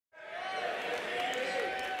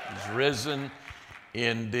risen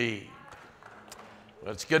indeed.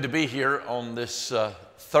 Well, it's good to be here on this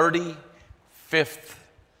 35th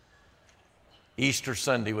Easter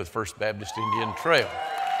Sunday with First Baptist Indian Trail.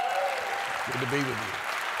 Good to be with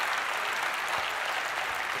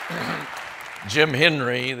you. Jim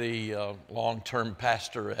Henry, the long-term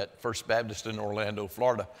pastor at First Baptist in Orlando,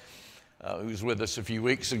 Florida, who was with us a few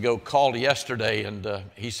weeks ago, called yesterday and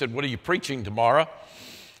he said, "What are you preaching tomorrow?"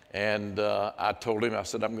 And I told him, I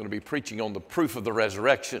said, "I'm going to be preaching on the proof of the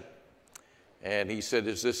resurrection." And he said,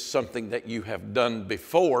 "Is this something that you have done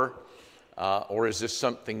before or is this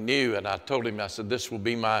something new?" And I told him, I said, "This will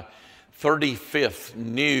be my 35th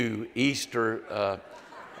new Easter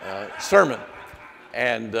sermon."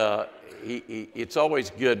 And it's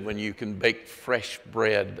always good when you can bake fresh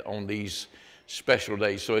bread on these special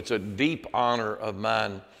days. So it's a deep honor of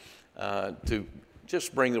mine to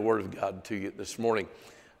just bring the Word of God to you this morning.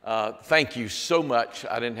 Thank you so much.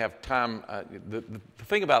 I didn't have time. The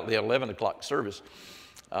thing about the 11 o'clock service,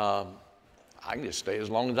 I can just stay as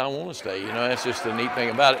long as I want to stay. You know, that's just the neat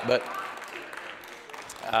thing about it. But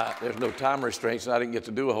there's no time restraints, and I didn't get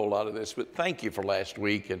to do a whole lot of this. But thank you for last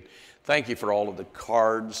week, and thank you for all of the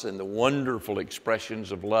cards and the wonderful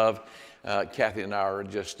expressions of love. Kathy and I are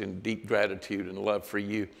just in deep gratitude and love for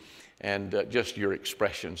you. And just your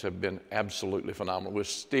expressions have been absolutely phenomenal. We're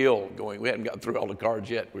still going. We haven't got through all the cards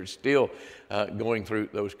yet. We're still going through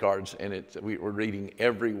those cards, and we're reading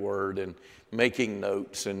every word and making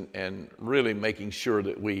notes and really making sure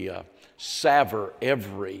that we savor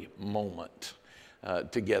every moment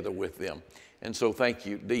together with them. And so thank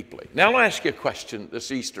you deeply. Now I'll ask you a question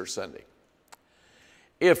this Easter Sunday.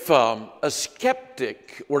 If a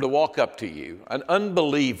skeptic were to walk up to you, an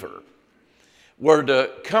unbeliever, were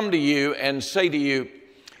to come to you and say to you,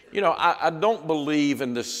 "You know, I don't believe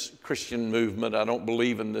in this Christian movement. I don't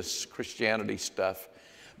believe in this Christianity stuff.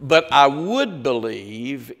 But I would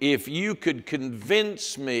believe if you could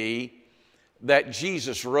convince me that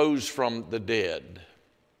Jesus rose from the dead."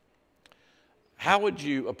 How would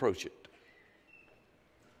you approach it?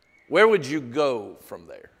 Where would you go from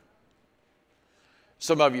there?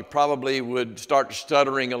 Some of you probably would start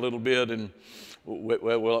stuttering a little bit and,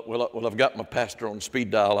 well, I've got my pastor on speed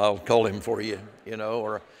dial. I'll call him for you, you know,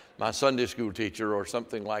 or my Sunday school teacher or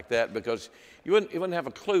something like that, because you wouldn't have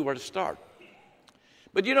a clue where to start.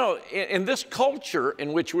 But, you know, in this culture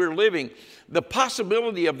in which we're living, the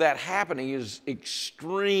possibility of that happening is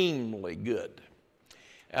extremely good.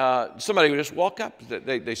 Somebody would just walk up.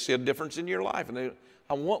 They see a difference in your life, and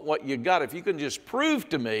I want what you got. If you can just prove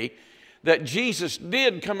to me that Jesus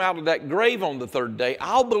did come out of that grave on the third day,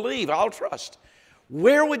 I'll believe, I'll trust.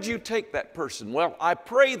 Where would you take that person? Well, I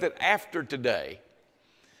pray that after today,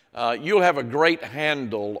 you'll have a great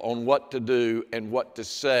handle on what to do and what to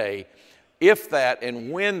say if that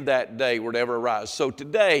and when that day were to ever arise. So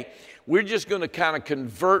today, we're just going to kind of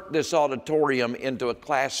convert this auditorium into a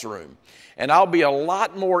classroom. And I'll be a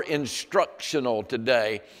lot more instructional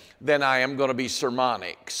today than I am going to be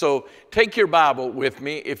sermonic. So take your Bible with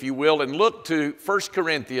me, if you will, and look to 1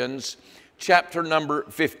 Corinthians chapter number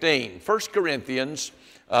 15. 1 Corinthians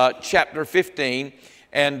chapter 15.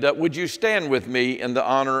 And would you stand with me in the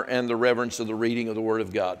honor and the reverence of the reading of the Word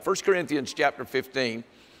of God? 1 Corinthians chapter 15.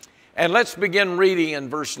 And let's begin reading in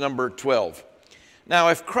verse number 12. "Now,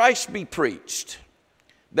 if Christ be preached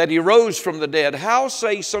that he rose from the dead, how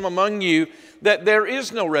say some among you that there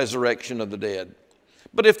is no resurrection of the dead?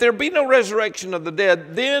 But if there be no resurrection of the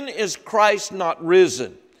dead, then is Christ not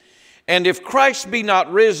risen. And if Christ be not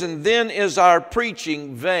risen, then is our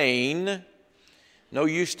preaching vain." No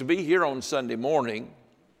use to be here on Sunday morning.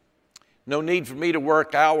 No need for me to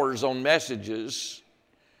work hours on messages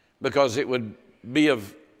because it would be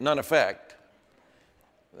of none effect.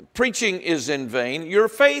 Preaching is in vain. Your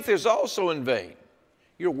faith is also in vain.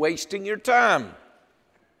 You're wasting your time.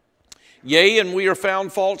 "Yea, and we are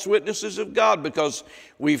found false witnesses of God, because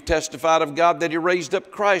we've testified of God that he raised up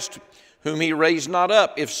Christ, whom he raised not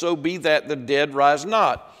up, if so be that the dead rise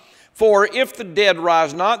not. For if the dead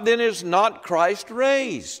rise not, then is not Christ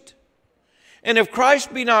raised. And if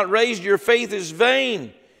Christ be not raised, your faith is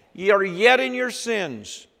vain. Ye are yet in your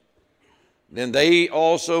sins. Then they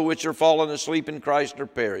also which are fallen asleep in Christ are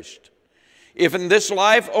perished. If in this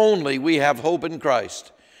life only we have hope in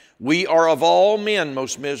Christ, we are of all men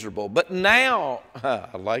most miserable. But now,"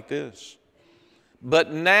 I like this,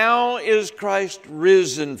 "but now is Christ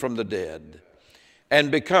risen from the dead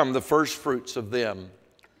and become the first fruits of them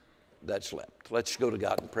that slept." Let's go to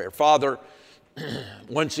God in prayer. Father,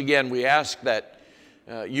 once again we ask that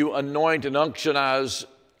you anoint and unctionize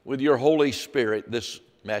with your Holy Spirit this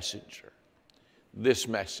message.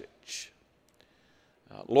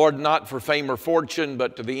 Lord, not for fame or fortune,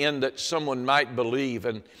 but to the end that someone might believe,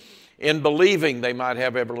 and in believing they might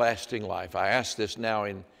have everlasting life. I ask this now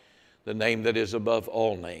in the name that is above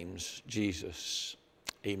all names, Jesus.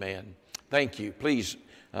 Amen. Thank you. Please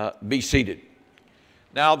be seated.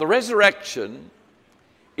 Now, the resurrection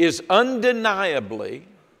is undeniably,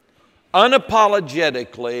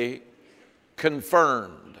 unapologetically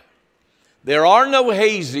confirmed. There are no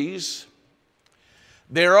hazies.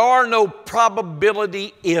 There are no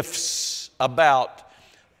probability ifs about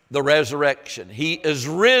the resurrection. He is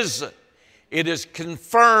risen. It is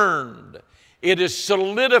confirmed. It is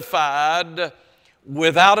solidified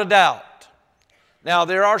without a doubt. Now,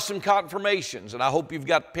 there are some confirmations, and I hope you've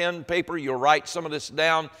got pen, paper. You'll write some of this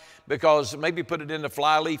down, because maybe put it in the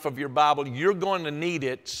flyleaf of your Bible. You're going to need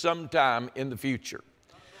it sometime in the future.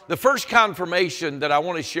 The first confirmation that I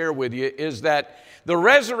want to share with you is that the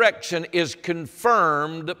resurrection is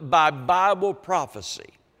confirmed by Bible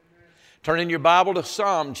prophecy. Turn in your Bible to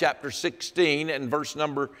Psalm chapter 16 and verse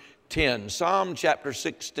number 10. Psalm chapter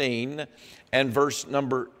 16 and verse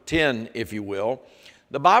number 10, if you will.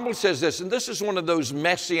 The Bible says this, and this is one of those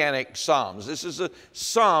messianic psalms. This is a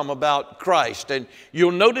psalm about Christ. And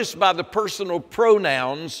you'll notice by the personal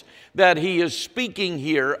pronouns that he is speaking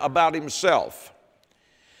here about himself.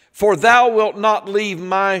 For thou wilt not leave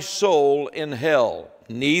my soul in hell,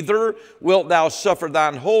 neither wilt thou suffer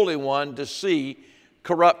thine Holy One to see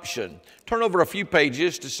corruption. Turn over a few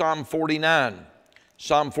pages to Psalm 49.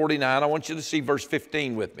 Psalm 49, I want you to see verse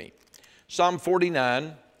 15 with me. Psalm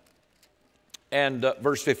 49 and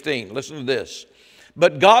verse 15. Listen to this.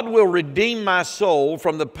 But God will redeem my soul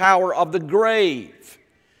from the power of the grave,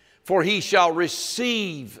 for he shall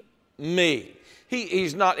receive me.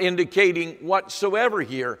 He's not indicating whatsoever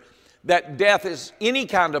here that death is any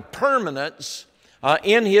kind of permanence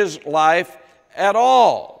in his life at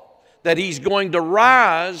all, that he's going to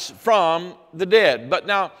rise from the dead. But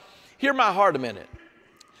now, hear my heart a minute.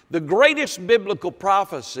 The greatest biblical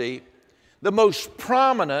prophecy, the most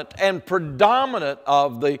prominent and predominant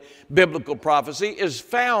of the biblical prophecy, is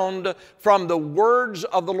found from the words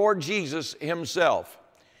of the Lord Jesus himself.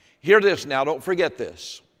 Hear this now, don't forget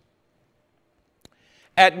this.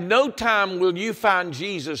 At no time will you find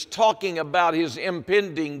Jesus talking about his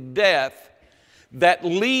impending death that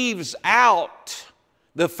leaves out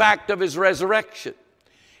the fact of his resurrection.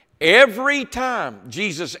 Every time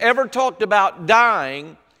Jesus ever talked about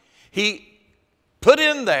dying, he put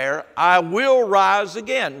in there, I will rise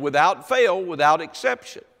again, without fail, without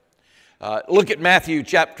exception. Look at Matthew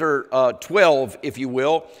chapter 12, if you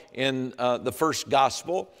will, in the first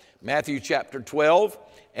gospel. Matthew chapter 12.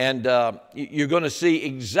 And you're going to see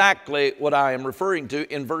exactly what I am referring to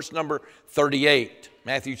in verse number 38.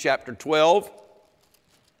 Matthew chapter 12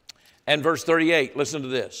 and verse 38. Listen to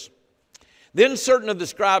this. Then certain of the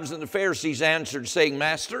scribes and the Pharisees answered, saying,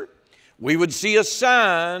 Master, we would see a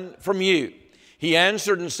sign from you. He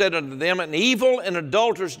answered and said unto them, An evil and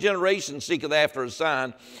adulterous generation seeketh after a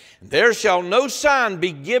sign. There shall no sign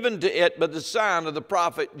be given to it but the sign of the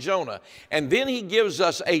prophet Jonah. And then he gives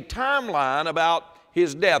us a timeline about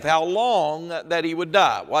his death, how long that he would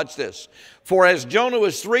die. Watch this. For as Jonah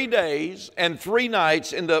was 3 days and 3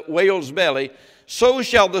 nights in the whale's belly, so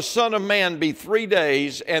shall the Son of Man be 3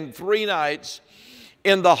 days and 3 nights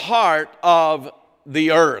in the heart of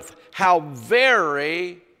the earth. How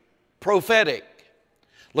very prophetic.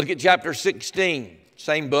 Look at chapter 16,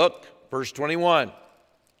 same book, verse 21.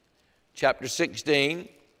 Chapter 16,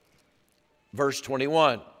 verse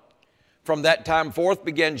 21. From that time forth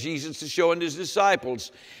began Jesus to show unto his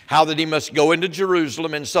disciples how that he must go into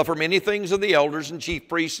Jerusalem and suffer many things of the elders and chief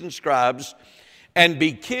priests and scribes, and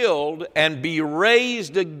be killed and be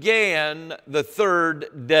raised again the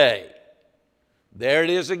 3rd day. There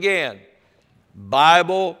it is again.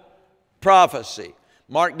 Bible prophecy.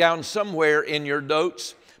 Mark down somewhere in your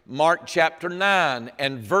notes, Mark chapter 9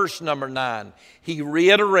 and verse number 9. He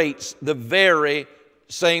reiterates the very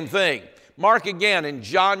same thing. Mark again in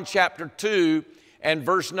John chapter 2 and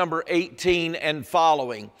verse number 18 and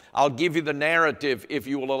following. I'll give you the narrative if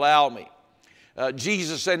you will allow me.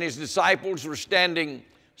 Jesus and his disciples were standing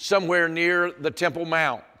somewhere near the Temple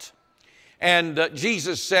Mount. And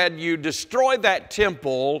Jesus said, you destroy that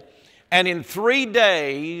temple, and in 3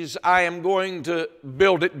 days I am going to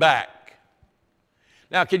build it back.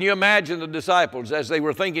 Now, can you imagine the disciples as they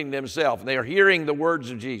were thinking to themselves, they are hearing the words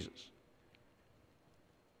of Jesus?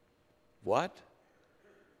 What?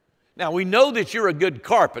 Now, we know that you're a good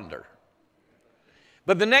carpenter.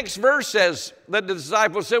 But the next verse says that the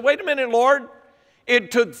disciples said, wait a minute, Lord,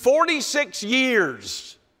 it took 46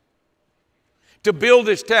 years to build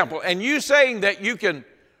this temple. And you saying that you can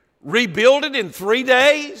rebuild it in 3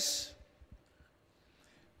 days?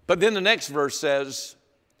 But then the next verse says,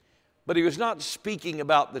 but he was not speaking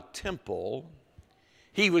about the temple.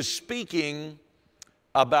 He was speaking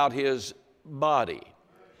about his body.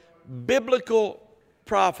 Biblical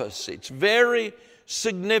prophecy. It's very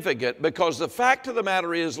significant because the fact of the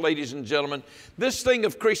matter is, ladies and gentlemen, this thing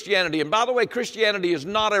of Christianity, and by the way, Christianity is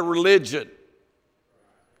not a religion.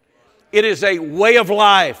 It is a way of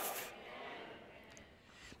life.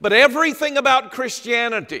 But everything about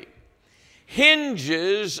Christianity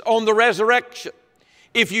hinges on the resurrection.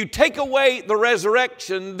 If you take away the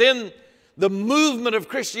resurrection, then the movement of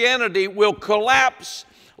Christianity will collapse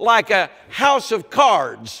like a house of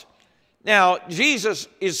cards. Now, Jesus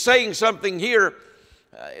is saying something here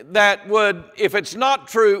that would, if it's not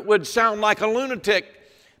true, would sound like a lunatic.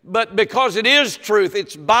 But because it is truth,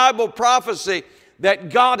 it's Bible prophecy that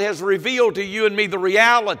God has revealed to you and me the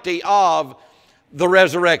reality of the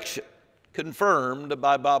resurrection, confirmed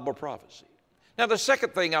by Bible prophecy. Now, the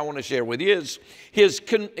second thing I want to share with you is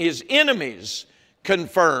his enemies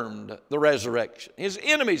confirmed the resurrection. His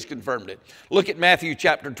enemies confirmed it. Look at Matthew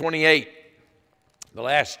chapter 28, the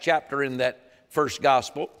last chapter in that first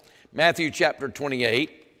gospel. Matthew chapter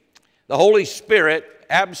 28. The Holy Spirit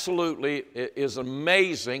absolutely is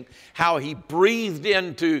amazing how He breathed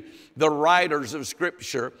into the writers of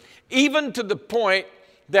Scripture, even to the point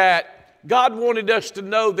that God wanted us to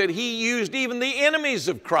know that He used even the enemies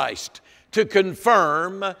of Christ to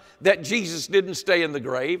confirm that Jesus didn't stay in the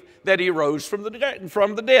grave, that He rose from the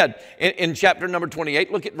dead. In chapter number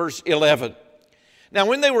 28, look at verse 11. Now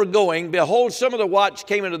when they were going, behold, some of the watch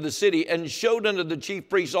came into the city and showed unto the chief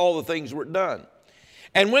priests all the things were done.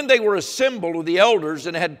 And when they were assembled with the elders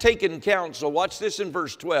and had taken counsel, watch this in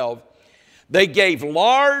verse 12, they gave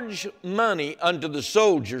large money unto the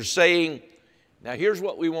soldiers, saying, now here's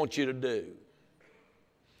what we want you to do.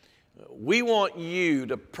 We want you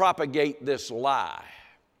to propagate this lie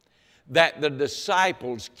that the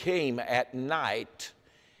disciples came at night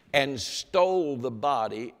and stole the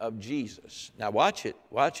body of Jesus. Now watch it,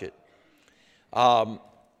 watch it. And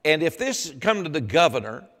if this come to the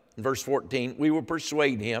governor, in verse 14, we will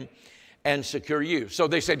persuade him and secure you. So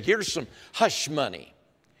they said, here's some hush money.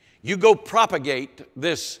 You go propagate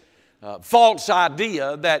this false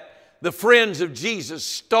idea that the friends of Jesus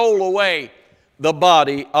stole away the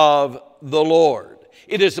body of the Lord.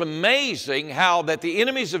 It is amazing how that the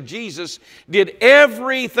enemies of Jesus did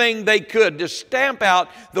everything they could to stamp out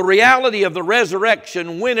the reality of the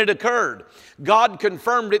resurrection when it occurred. God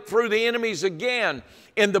confirmed it through the enemies again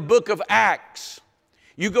in the book of Acts.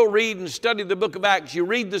 You go read and study the book of Acts. You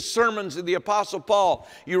read the sermons of the Apostle Paul.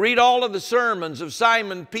 You read all of the sermons of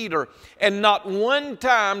Simon Peter. And not one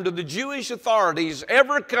time do the Jewish authorities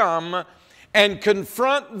ever come and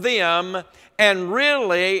confront them and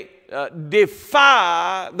really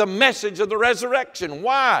defy the message of the resurrection.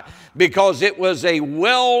 Why? Because it was a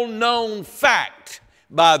well-known fact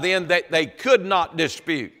by then that they could not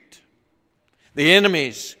dispute. The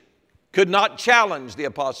enemies could not challenge the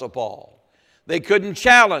Apostle Paul. They couldn't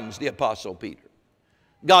challenge the Apostle Peter.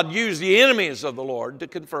 God used the enemies of the Lord to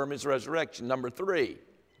confirm His resurrection. Number 3,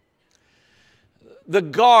 the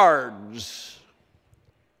guards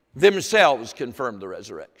themselves confirmed the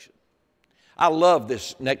resurrection. I love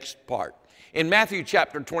this next part. In Matthew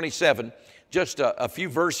chapter 27, just a few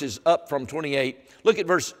verses up from 28, look at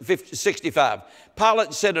verse 65.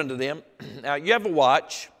 Pilate said unto them, now you have a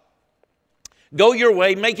watch. Go your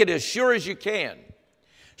way, make it as sure as you can.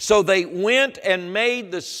 So they went and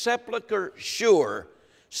made the sepulchre sure,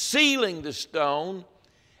 sealing the stone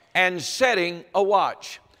and setting a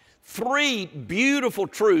watch. 3 beautiful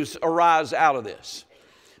truths arise out of this.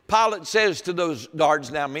 Pilate says to those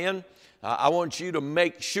guards, now men, I want you to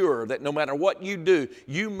make sure that no matter what you do,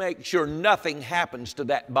 you make sure nothing happens to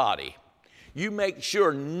that body. You make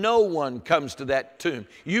sure no one comes to that tomb.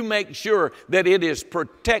 You make sure that it is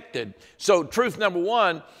protected. So truth number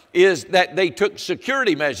 1 is that they took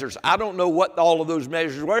security measures. I don't know what all of those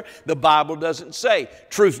measures were. The Bible doesn't say.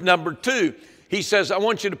 Truth number 2, he says, I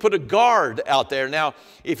want you to put a guard out there. Now,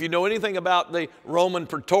 if you know anything about the Roman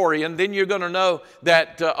Praetorian, then you're going to know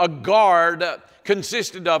that a guard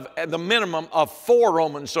consisted of the minimum of 4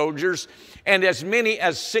 Roman soldiers and as many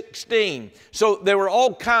as 16. So there were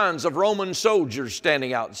all kinds of Roman soldiers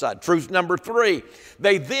standing outside. Truth number 3,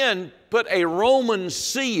 they then put a Roman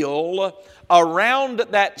seal around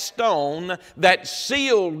that stone that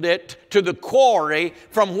sealed it to the quarry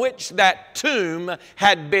from which that tomb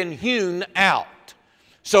had been hewn out.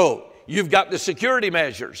 So you've got the security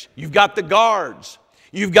measures, you've got the guards,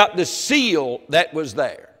 you've got the seal that was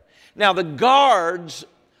there. Now the guards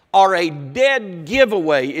or a dead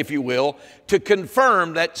giveaway, if you will, to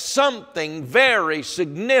confirm that something very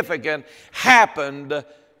significant happened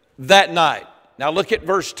that night. Now look at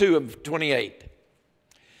verse 2 of 28.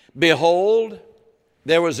 Behold,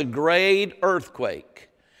 there was a great earthquake,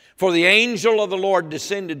 for the angel of the Lord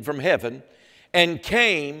descended from heaven and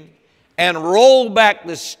came and rolled back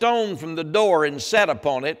the stone from the door and sat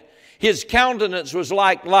upon it. His countenance was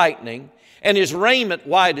like lightning, and his raiment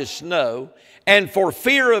white as snow. And for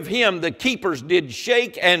fear of him, the keepers did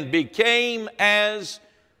shake and became as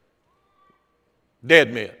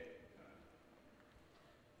dead men.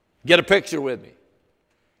 Get a picture with me.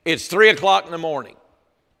 It's 3 o'clock in the morning.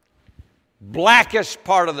 Blackest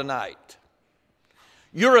part of the night.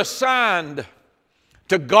 You're assigned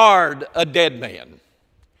to guard a dead man.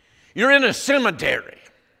 You're in a cemetery.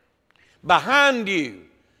 Behind you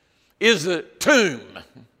is a tomb.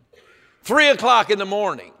 3 o'clock in the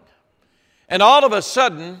morning. And all of a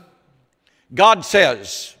sudden, God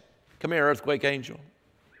says, come here, earthquake angel.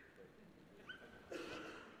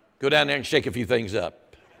 Go down there and shake a few things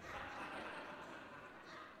up.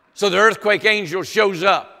 So the earthquake angel shows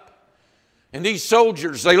up. And these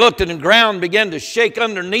soldiers, they looked, and the ground began to shake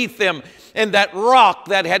underneath them. And that rock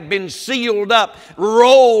that had been sealed up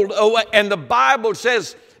rolled away. And the Bible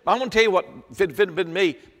says, I'm going to tell you what, if it had been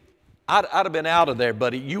me, I'd have been out of there,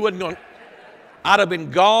 buddy. You wouldn't going, I'd have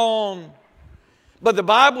been gone. But the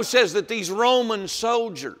Bible says that these Roman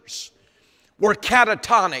soldiers were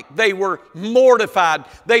catatonic. They were mortified.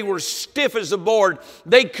 They were stiff as a board.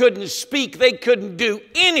 They couldn't speak. They couldn't do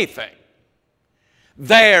anything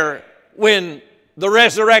there when the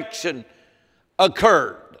resurrection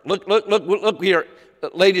occurred. Look here,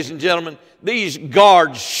 ladies and gentlemen. These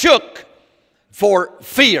guards shook for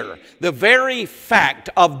fear. The very fact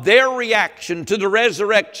of their reaction to the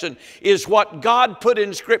resurrection is what God put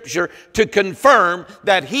in Scripture to confirm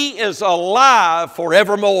that He is alive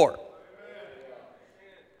forevermore.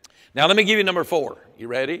 Now let me give you number 4. You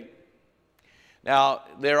ready? Now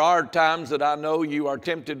there are times that I know you are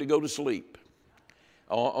tempted to go to sleep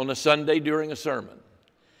on a Sunday during a sermon.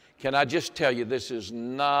 Can I just tell you, this is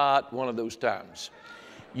not one of those times.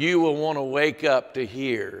 You will want to wake up to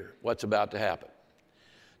hear what's about to happen.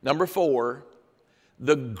 Number 4,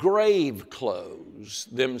 the grave clothes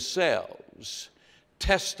themselves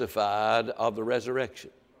testified of the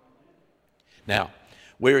resurrection. Now,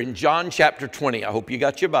 we're in John chapter 20. I hope you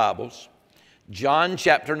got your Bibles. John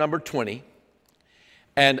chapter number 20.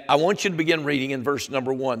 And I want you to begin reading in verse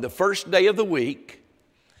number 1. The first day of the week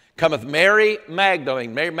cometh Mary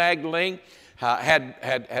Magdalene. Mary Magdalene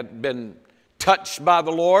had been touched by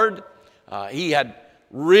the Lord. He had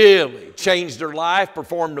really changed her life,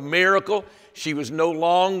 performed a miracle. She was no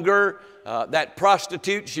longer that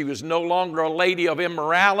prostitute. She was no longer a lady of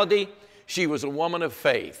immorality. She was a woman of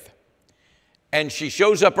faith. And she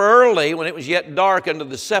shows up early when it was yet dark unto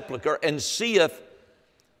the sepulchre and seeth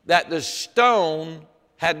that the stone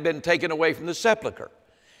had been taken away from the sepulchre.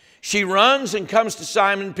 She runs and comes to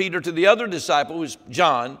Simon Peter, to the other disciple, who is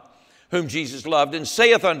John, whom Jesus loved, and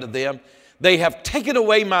saith unto them, They have taken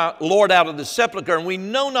away my Lord out of the sepulchre, and we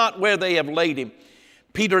know not where they have laid him.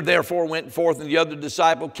 Peter therefore went forth, and the other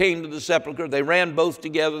disciple came to the sepulchre. They ran both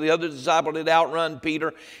together. The other disciple did outrun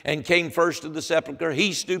Peter and came first to the sepulchre.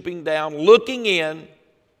 He, stooping down, looking in,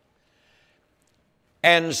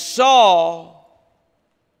 and saw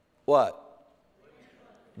what?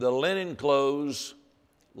 The linen clothes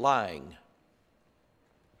lying.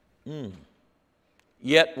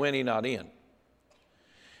 Yet went he not in.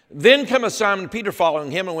 Then cometh Simon Peter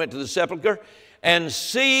following him and went to the sepulchre and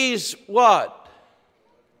sees what?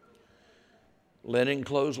 Linen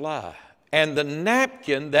clothes lie. And the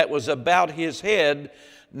napkin that was about his head,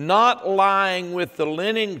 not lying with the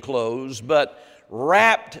linen clothes, but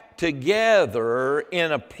wrapped together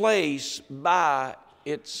in a place by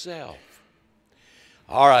itself.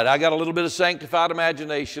 All right, I got a little bit of sanctified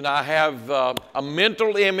imagination. I have a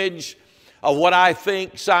mental image of what I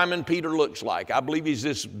think Simon Peter looks like. I believe he's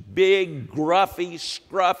this big, gruffy,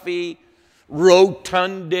 scruffy,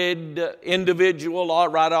 rotunded individual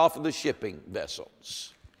right off of the shipping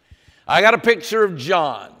vessels. I got a picture of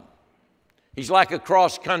John. He's like a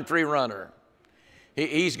cross-country runner.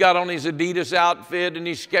 He's got on his Adidas outfit and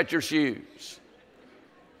his Skechers shoes.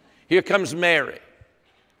 Here comes Mary.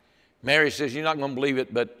 Mary says, you're not going to believe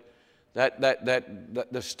it, but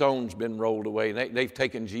the stone's been rolled away. They've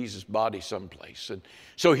taken Jesus' body someplace. And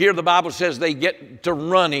so here the Bible says they get to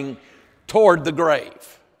running toward the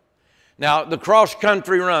grave. Now, the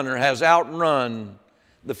cross-country runner has outrun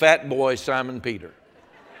the fat boy, Simon Peter.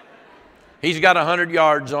 He's got 100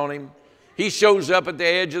 yards on him. He shows up at the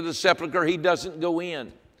edge of the sepulchre. He doesn't go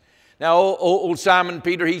in. Now, old Simon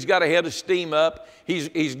Peter, he's got a head of steam up.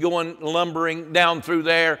 He's going lumbering down through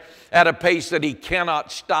there at a pace that he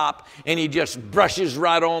cannot stop, and he just brushes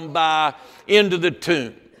right on by into the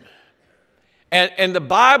tomb. And the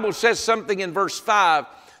Bible says something in verse 5.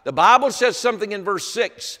 The Bible says something in verse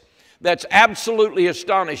 6 that's absolutely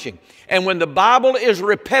astonishing. And when the Bible is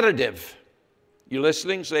repetitive, you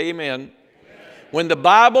listening? Say amen. When the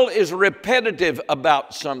Bible is repetitive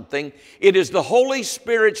about something, it is the Holy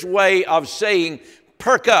Spirit's way of saying,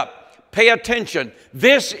 perk up, pay attention.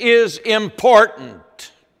 This is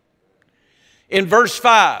important. In verse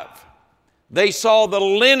 5, they saw the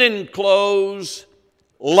linen clothes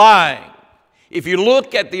lying. If you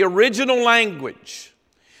look at the original language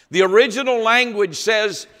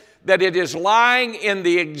says that it is lying in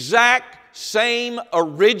the exact same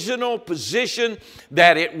original position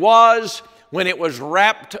that it was when it was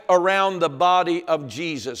wrapped around the body of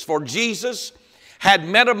Jesus. For Jesus had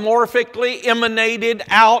metamorphically emanated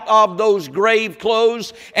out of those grave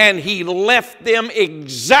clothes, and he left them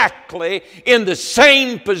exactly in the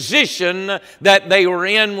same position that they were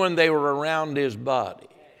in when they were around his body.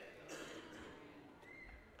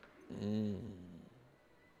 You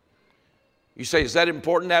say, is that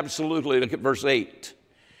important? Absolutely. Look at verse 8.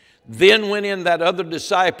 Then went in that other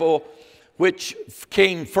disciple which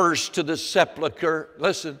came first to the sepulchre,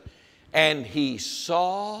 listen, and he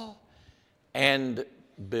saw and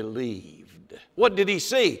believed. What did he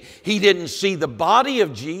see? He didn't see the body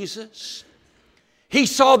of Jesus. He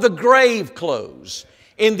saw the grave clothes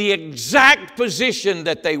in the exact position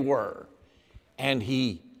that they were, and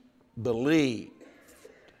he believed.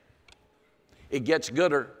 It gets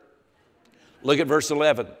gooder. Look at verse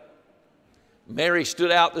 11. Mary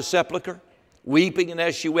stood out the sepulchre, weeping, and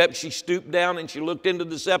as she wept, she stooped down and she looked into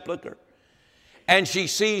the sepulchre. And she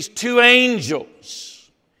sees two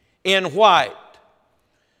angels in white,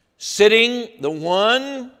 sitting, the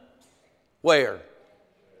one where?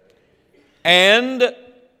 And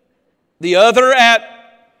the other at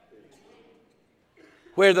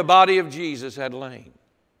where the body of Jesus had lain.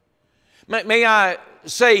 May I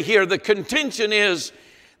say here, the contention is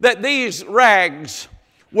that these rags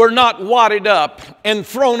were not wadded up and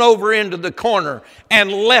thrown over into the corner and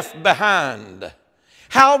left behind.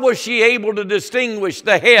 How was she able to distinguish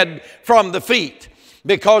the head from the feet?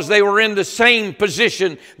 Because they were in the same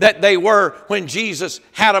position that they were when Jesus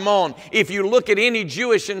had them on. If you look at any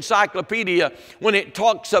Jewish encyclopedia, when it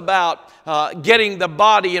talks about getting the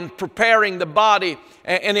body and preparing the body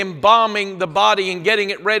and embalming the body and getting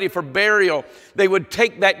it ready for burial, they would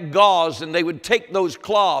take that gauze and they would take those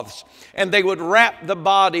cloths and they would wrap the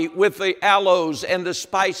body with the aloes and the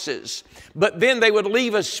spices. But then they would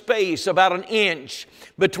leave a space about an inch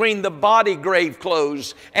between the body grave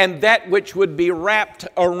clothes and that which would be wrapped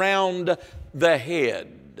around the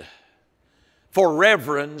head for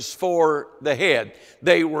reverence for the head.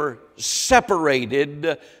 They were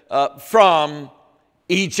separated from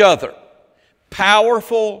each other.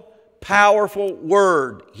 Powerful, powerful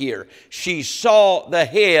word here. She saw the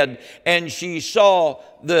head and she saw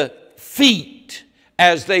the feet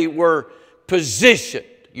as they were positioned.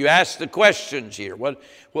 You ask the questions here. What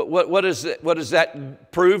does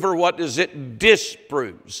that prove, or what does it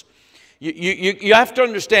disprove? You have to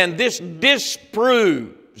understand, this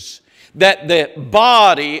disproves that the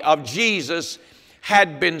body of Jesus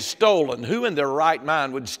had been stolen. Who in their right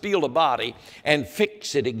mind would steal a body and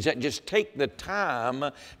fix it just take the time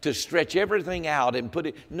to stretch everything out and put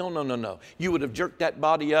it? No. You would have jerked that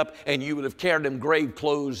body up and you would have carried them grave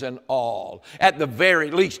clothes and all. At the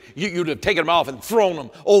very least, you'd have taken them off and thrown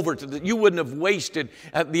them over to you wouldn't have wasted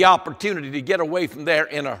the opportunity to get away from there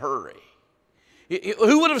in a hurry.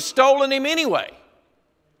 Who would have stolen him anyway?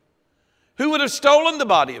 Who would have stolen the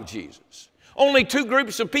body of Jesus? Only two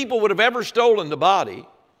groups of people would have ever stolen the body: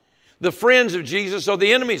 the friends of Jesus or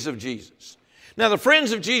the enemies of Jesus. Now, the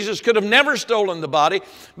friends of Jesus could have never stolen the body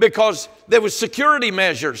because there was security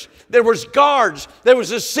measures, there was guards, there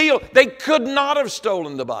was a seal. They could not have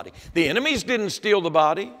stolen the body. The enemies didn't steal the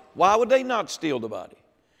body. Why would they not steal the body?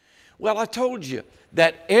 Well, I told you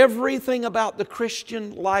that everything about the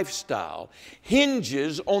Christian lifestyle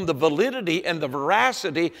hinges on the validity and the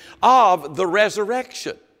veracity of the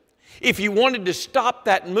resurrection. If you wanted to stop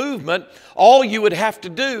that movement, all you would have to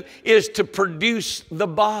do is to produce the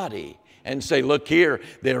body and say, look here,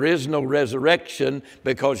 there is no resurrection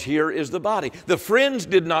because here is the body. The friends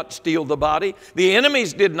did not steal the body. The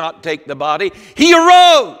enemies did not take the body. He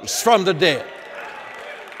arose from the dead.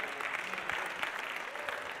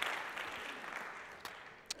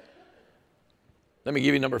 Let me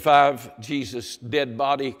give you number 5. Jesus' dead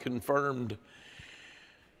body confirmed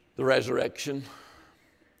the resurrection.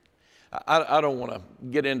 I don't want to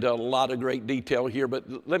get into a lot of great detail here,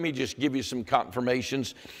 but let me just give you some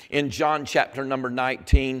confirmations. In John chapter number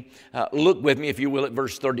 19, look with me, if you will, at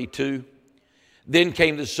verse 32. Then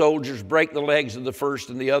came the soldiers, brake the legs of the first,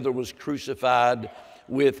 and the other was crucified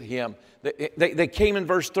with him. They came in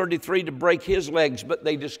verse 33 to break his legs, but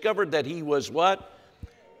they discovered that he was what?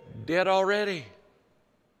 Dead already.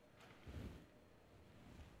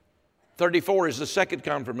 34 is the second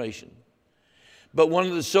confirmation. But one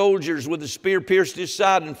of the soldiers with a spear pierced his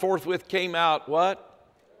side, and forthwith came out what?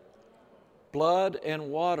 Blood and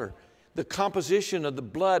water. The composition of the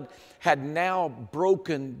blood had now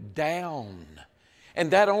broken down.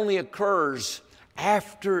 And that only occurs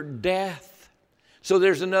after death. So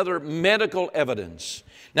there's another medical evidence.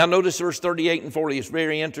 Now notice verse 38 and 40. It's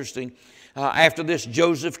very interesting. After this,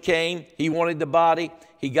 Joseph came. He wanted the body.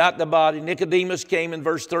 He got the body. Nicodemus came in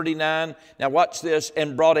verse 39. Now watch this.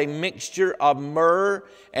 And brought a mixture of myrrh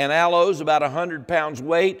and aloes, about 100 pounds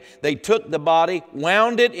weight. They took the body,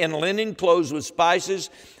 wound it in linen clothes with spices,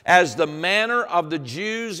 as the manner of the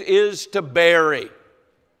Jews is to bury.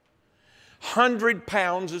 100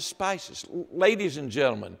 pounds of spices. Ladies and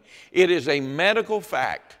gentlemen, it is a medical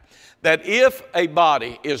fact that if a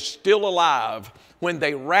body is still alive, when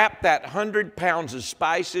they wrap that 100 pounds of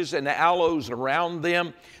spices and aloes around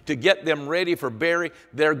them to get them ready for burial,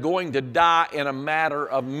 they're going to die in a matter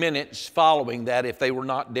of minutes following that if they were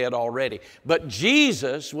not dead already. But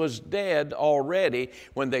Jesus was dead already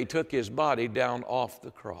when they took his body down off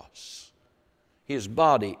the cross. His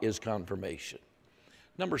body is confirmation.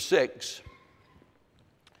 Number 6,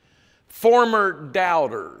 former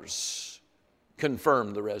doubters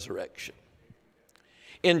confirm the resurrection.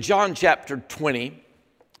 In John chapter 20,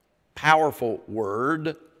 powerful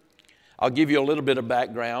word. I'll give you a little bit of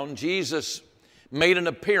background. Jesus made an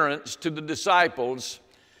appearance to the disciples,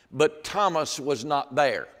 but Thomas was not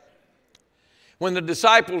there. When the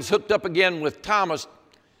disciples hooked up again with Thomas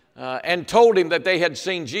and told him that they had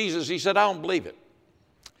seen Jesus, he said, I don't believe it.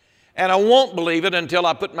 And I won't believe it until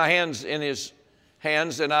I put my hands in his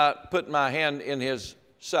hands and I put my hand in his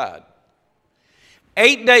side.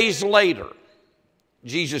 8 days later,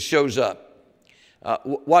 Jesus shows up.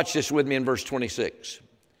 Watch this with me in verse 26.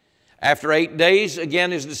 After 8 days,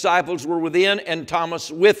 again his disciples were within and Thomas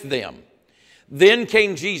with them. Then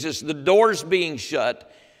came Jesus, the doors being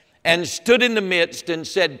shut, and stood in the midst and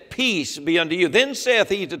said, Peace be unto you. Then saith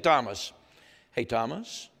he to Thomas, Hey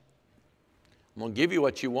Thomas, I'm going to give you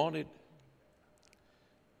what you wanted.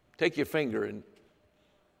 Take your finger and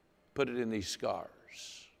put it in these scars.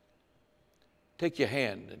 Take your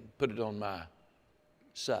hand and put it on my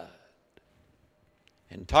side.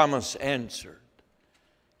 And Thomas answered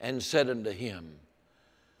and said unto him,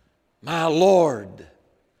 My Lord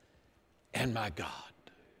and my God.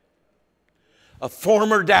 A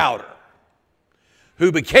former doubter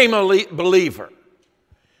who became a believer,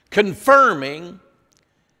 confirming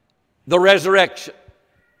the resurrection.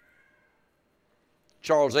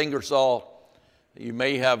 Charles Ingersoll, you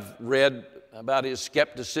may have read about his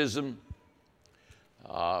skepticism.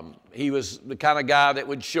 He was the kind of guy that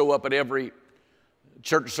would show up at every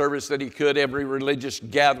church service that he could, every religious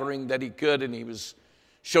gathering that he could, and he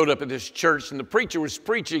showed up at this church, and the preacher was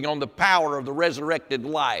preaching on the power of the resurrected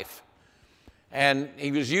life. And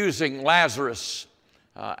he was using Lazarus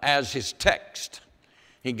as his text.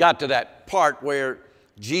 He got to that part where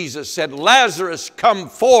Jesus said, Lazarus, come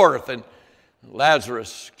forth. And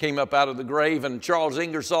Lazarus came up out of the grave, and Charles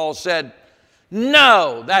Ingersoll said,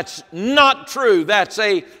 No, that's not true. That's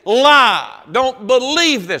a lie. Don't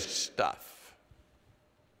believe this stuff.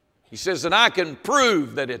 He says, and I can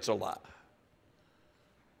prove that it's a lie.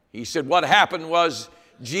 He said what happened was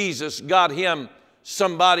Jesus got him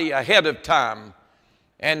somebody ahead of time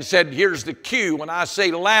and said, here's the cue. When I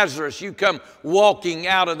say Lazarus, you come walking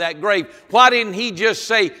out of that grave. Why didn't he just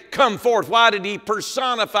say, come forth? Why did he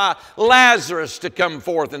personify Lazarus to come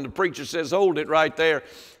forth? And the preacher says, hold it right there.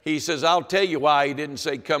 He says, I'll tell you why he didn't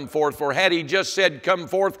say come forth. For had he just said come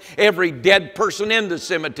forth, every dead person in the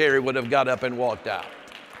cemetery would have got up and walked out.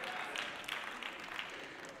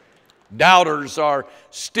 Doubters are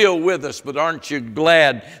still with us, but aren't you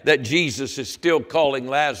glad that Jesus is still calling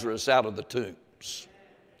Lazarus out of the tombs?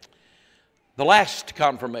 The last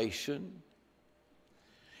confirmation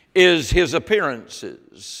is his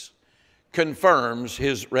appearances confirms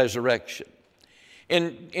his resurrection.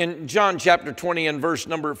 In John chapter 20 and verse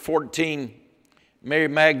number 14, Mary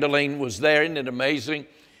Magdalene was there. Isn't it amazing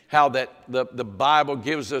how that the Bible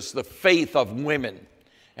gives us the faith of women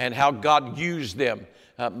and how God used them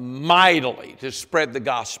mightily to spread the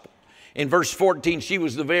gospel. In verse 14, she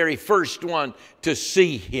was the very first one to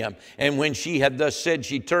see him. And when she had thus said,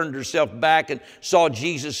 she turned herself back and saw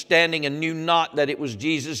Jesus standing and knew not that it was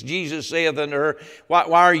Jesus. Jesus saith unto her, why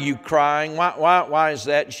are you crying? Why is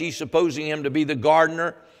that? She supposing him to be the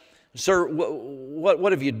gardener. Sir,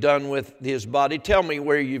 what have you done with his body? Tell me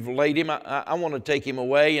where you've laid him. I want to take him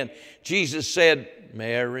away. And Jesus said,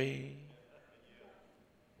 Mary.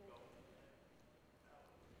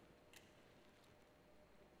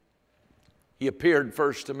 He appeared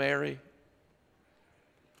first to Mary.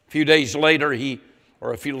 A few days later,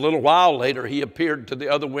 little while later, he appeared to the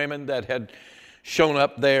other women that had shown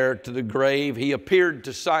up there to the grave. He appeared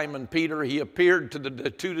to Simon Peter. He appeared to the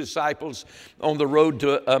two disciples on the road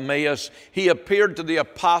to Emmaus. He appeared to the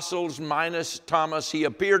apostles minus Thomas. He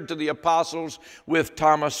appeared to the apostles with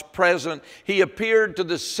Thomas present. He appeared to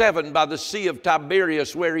the 7 by the Sea of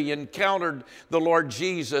Tiberias, where he encountered the Lord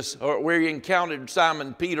Jesus, or where he encountered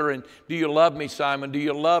Simon Peter. And do you love me, Simon? Do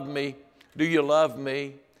you love me? Do you love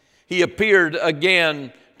me? He appeared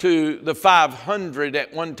again to the 500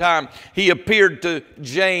 at one time. He appeared to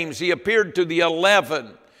James. He appeared to the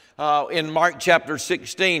 11 in Mark chapter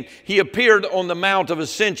 16. He appeared on the Mount of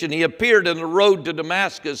Ascension. He appeared in the road to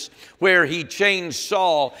Damascus, where he changed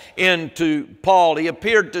Saul into Paul. He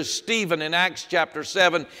appeared to Stephen in Acts chapter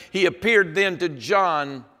 7. He appeared then to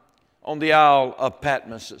John on the Isle of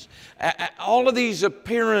Patmos. All of these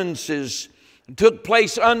appearances took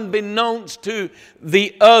place unbeknownst to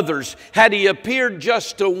the others. Had he appeared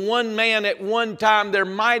just to one man at one time, there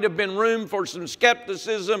might have been room for some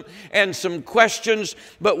skepticism and some questions.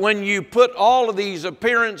 But when you put all of these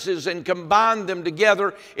appearances and combine them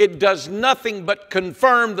together, it does nothing but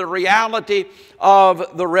confirm the reality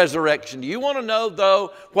of the resurrection. Do you want to know,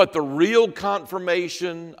 though, what the real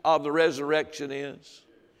confirmation of the resurrection is?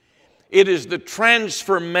 It is the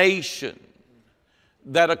transformation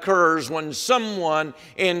that occurs when someone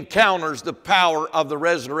encounters the power of the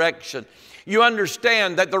resurrection. You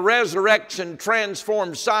understand that the resurrection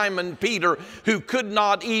transformed Simon Peter, who could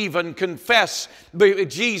not even confess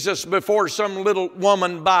Jesus before some little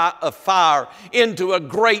woman by a fire, into a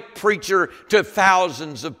great preacher to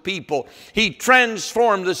thousands of people. He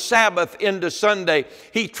transformed the Sabbath into Sunday.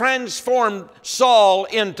 He transformed Saul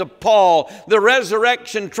into Paul. The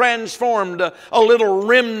resurrection transformed a little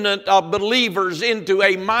remnant of believers into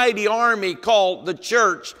a mighty army called the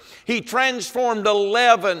church. He transformed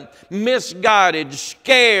 11 misguided,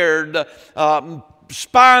 scared,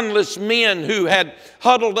 spineless men who had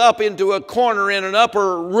huddled up into a corner in an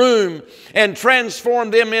upper room, and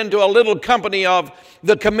transformed them into a little company of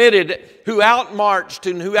the committed, who outmarched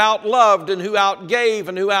and who outloved and who outgave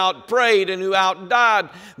and who outprayed and who outdied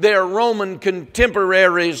their Roman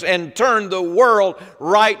contemporaries and turned the world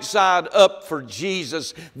right side up for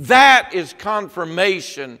Jesus. That is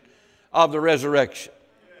confirmation of the resurrection.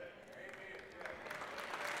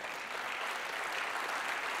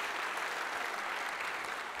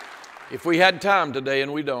 If we had time today,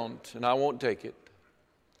 and we don't, and I won't take it,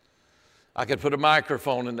 I could put a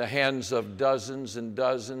microphone in the hands of dozens and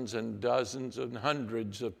dozens and dozens and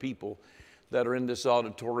hundreds of people that are in this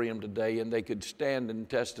auditorium today, and they could stand and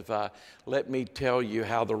testify. Let me tell you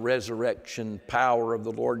how the resurrection power of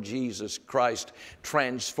the Lord Jesus Christ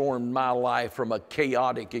transformed my life from a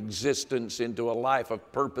chaotic existence into a life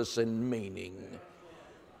of purpose and meaning.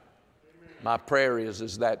 My prayer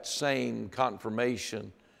is that same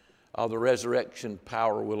confirmation of the resurrection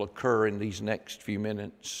power will occur in these next few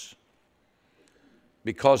minutes.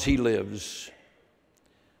 Because He lives,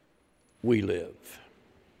 we live.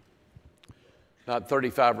 About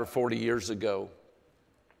 35 or 40 years ago,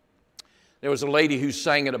 there was a lady who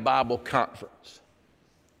sang at a Bible conference.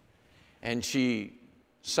 And she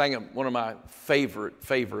sang one of my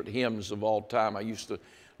favorite hymns of all time. I used to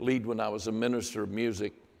lead when I was a minister of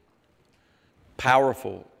music.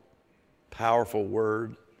 Powerful, powerful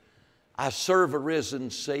word. I serve a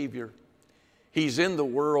risen Savior. He's in the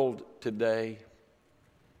world today.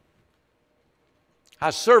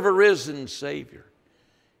 I serve a risen Savior.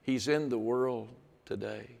 He's in the world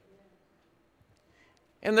today.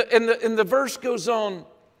 And the verse goes on,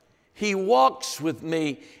 He walks with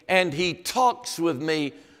me and He talks with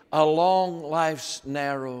me along life's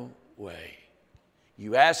narrow way.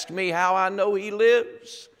 You ask me how I know He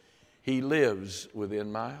lives? He lives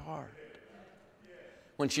within my heart.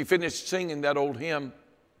 When she finished singing that old hymn,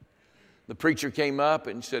 the preacher came up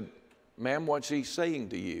and said, "Ma'am, what's he saying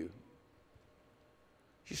to you?"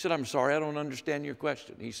 She said, "I'm sorry, I don't understand your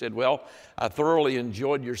question." He said, "Well, I thoroughly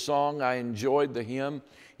enjoyed your song. I enjoyed the hymn.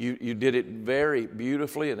 You did it very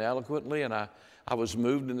beautifully and eloquently, and I was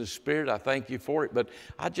moved in the Spirit. I thank you for it. But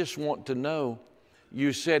I just want to know,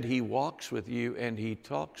 You said He walks with you and He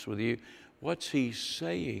talks with you. What's He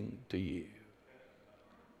saying to you?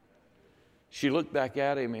 She looked back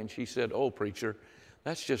at him and she said, oh, preacher,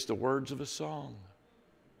 that's just the words of a song.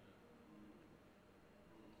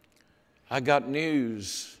 I got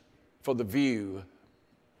news for the View.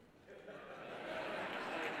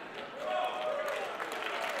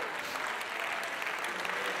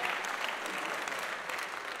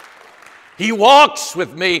 He walks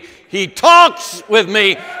with me. He talks with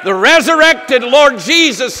me. The resurrected Lord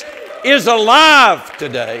Jesus is alive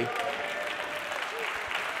today.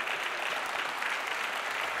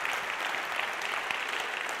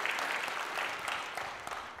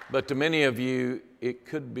 But to many of you, it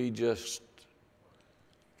could be just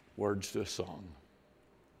words to a song.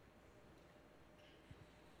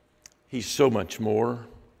 He's so much more.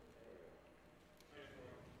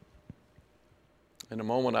 In a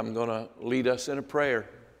moment, I'm going to lead us in a prayer.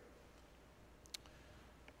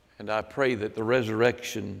 And I pray that the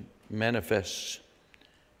resurrection manifests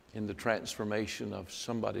in the transformation of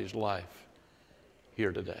somebody's life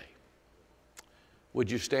here today.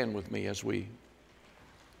 Would you stand with me as we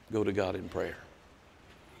go to God in prayer?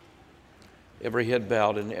 Every head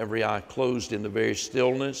bowed and every eye closed in the very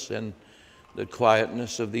stillness and the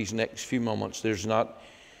quietness of these next few moments. There's not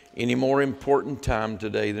any more important time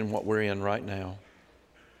today than what we're in right now.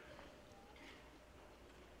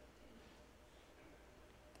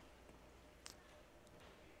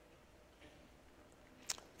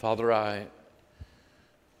 Father, I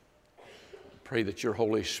pray that your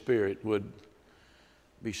Holy Spirit would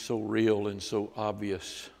be so real and so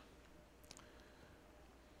obvious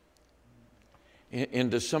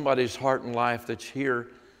into somebody's heart and life that's here,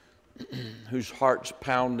 whose heart's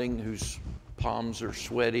pounding, whose palms are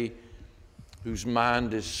sweaty, whose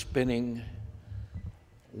mind is spinning,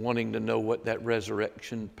 wanting to know what that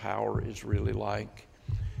resurrection power is really like.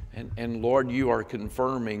 And Lord, you are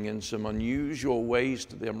confirming in some unusual ways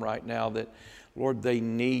to them right now that, Lord, they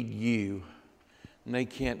need you. And they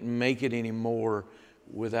can't make it anymore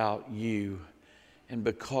without you. And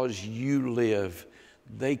because you live,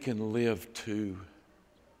 they can live too.